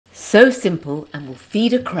So simple and will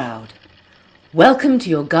feed a crowd. Welcome to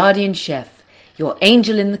your guardian chef, your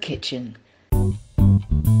angel in the kitchen.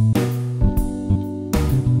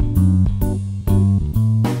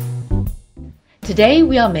 Today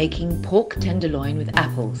we are making pork tenderloin with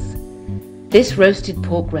apples. This roasted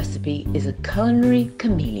pork recipe is a culinary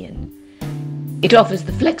chameleon. It offers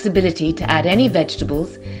the flexibility to add any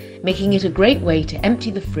vegetables, making it a great way to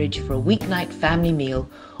empty the fridge for a weeknight family meal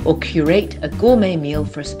or curate a gourmet meal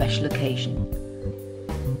for a special occasion.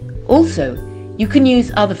 Also, you can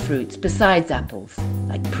use other fruits besides apples,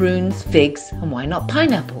 like prunes, figs, and why not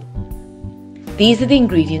pineapple? These are the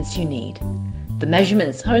ingredients you need. The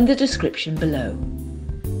measurements are in the description below.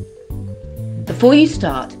 Before you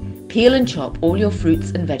start, peel and chop all your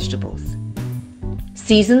fruits and vegetables.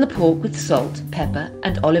 Season the pork with salt, pepper,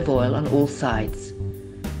 and olive oil on all sides.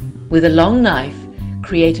 With a long knife,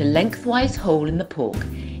 create a lengthwise hole in the pork,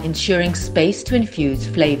 ensuring space to infuse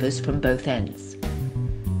flavours from both ends.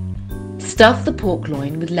 Stuff the pork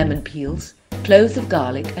loin with lemon peels, cloves of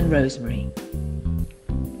garlic and rosemary.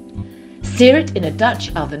 Sear it in a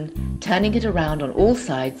Dutch oven, turning it around on all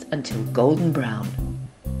sides until golden brown.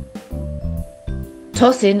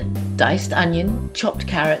 Toss in diced onion, chopped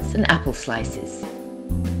carrots and apple slices.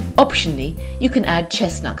 Optionally, you can add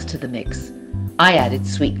chestnuts to the mix. I added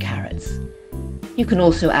sweet carrots. You can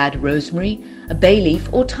also add rosemary, a bay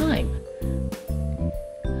leaf or thyme.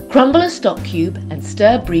 Crumble a stock cube and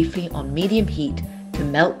stir briefly on medium heat to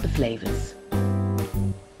melt the flavours.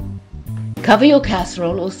 Cover your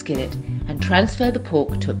casserole or skillet and transfer the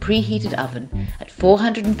pork to a preheated oven at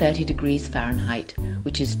 430 degrees Fahrenheit,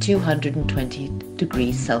 which is 220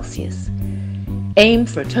 degrees Celsius. Aim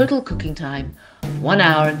for a total cooking time of 1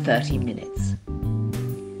 hour and 30 minutes.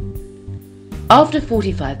 After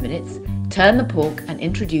 45 minutes, turn the pork and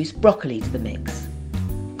introduce broccoli to the mix.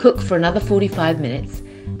 Cook for another 45 minutes,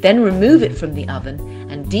 then remove it from the oven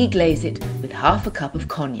and deglaze it with half a cup of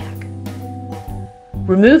cognac.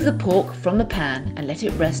 Remove the pork from the pan and let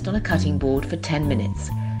it rest on a cutting board for 10 minutes,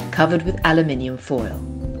 covered with aluminium foil.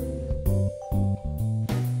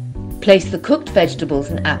 Place the cooked vegetables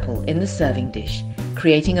and apple in the serving dish,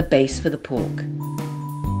 creating a base for the pork.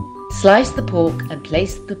 Slice the pork and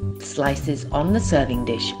place the slices on the serving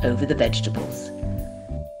dish over the vegetables.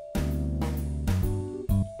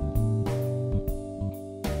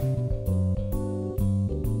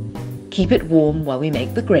 Keep it warm while we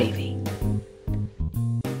make the gravy.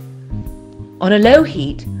 On a low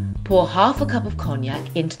heat, pour half a cup of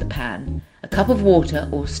cognac into the pan, a cup of water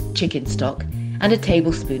or chicken stock, and a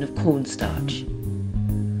tablespoon of cornstarch.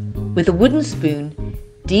 With a wooden spoon,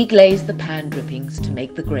 deglaze the pan drippings to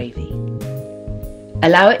make the gravy.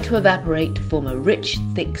 Allow it to evaporate to form a rich,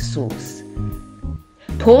 thick sauce.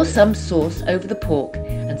 Pour some sauce over the pork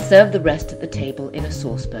and serve the rest at the table in a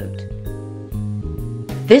sauce boat.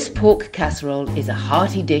 This pork casserole is a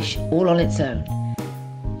hearty dish all on its own.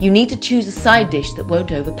 You need to choose a side dish that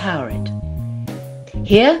won't overpower it.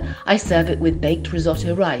 Here I serve it with baked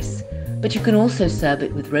risotto rice, but you can also serve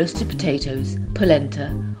it with roasted potatoes,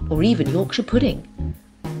 polenta, or even Yorkshire pudding.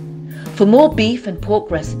 For more beef and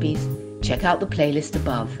pork recipes, check out the playlist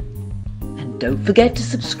above. And don't forget to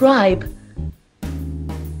subscribe.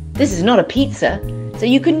 This is not a pizza, so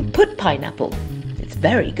you can put pineapple. It's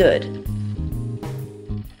very good.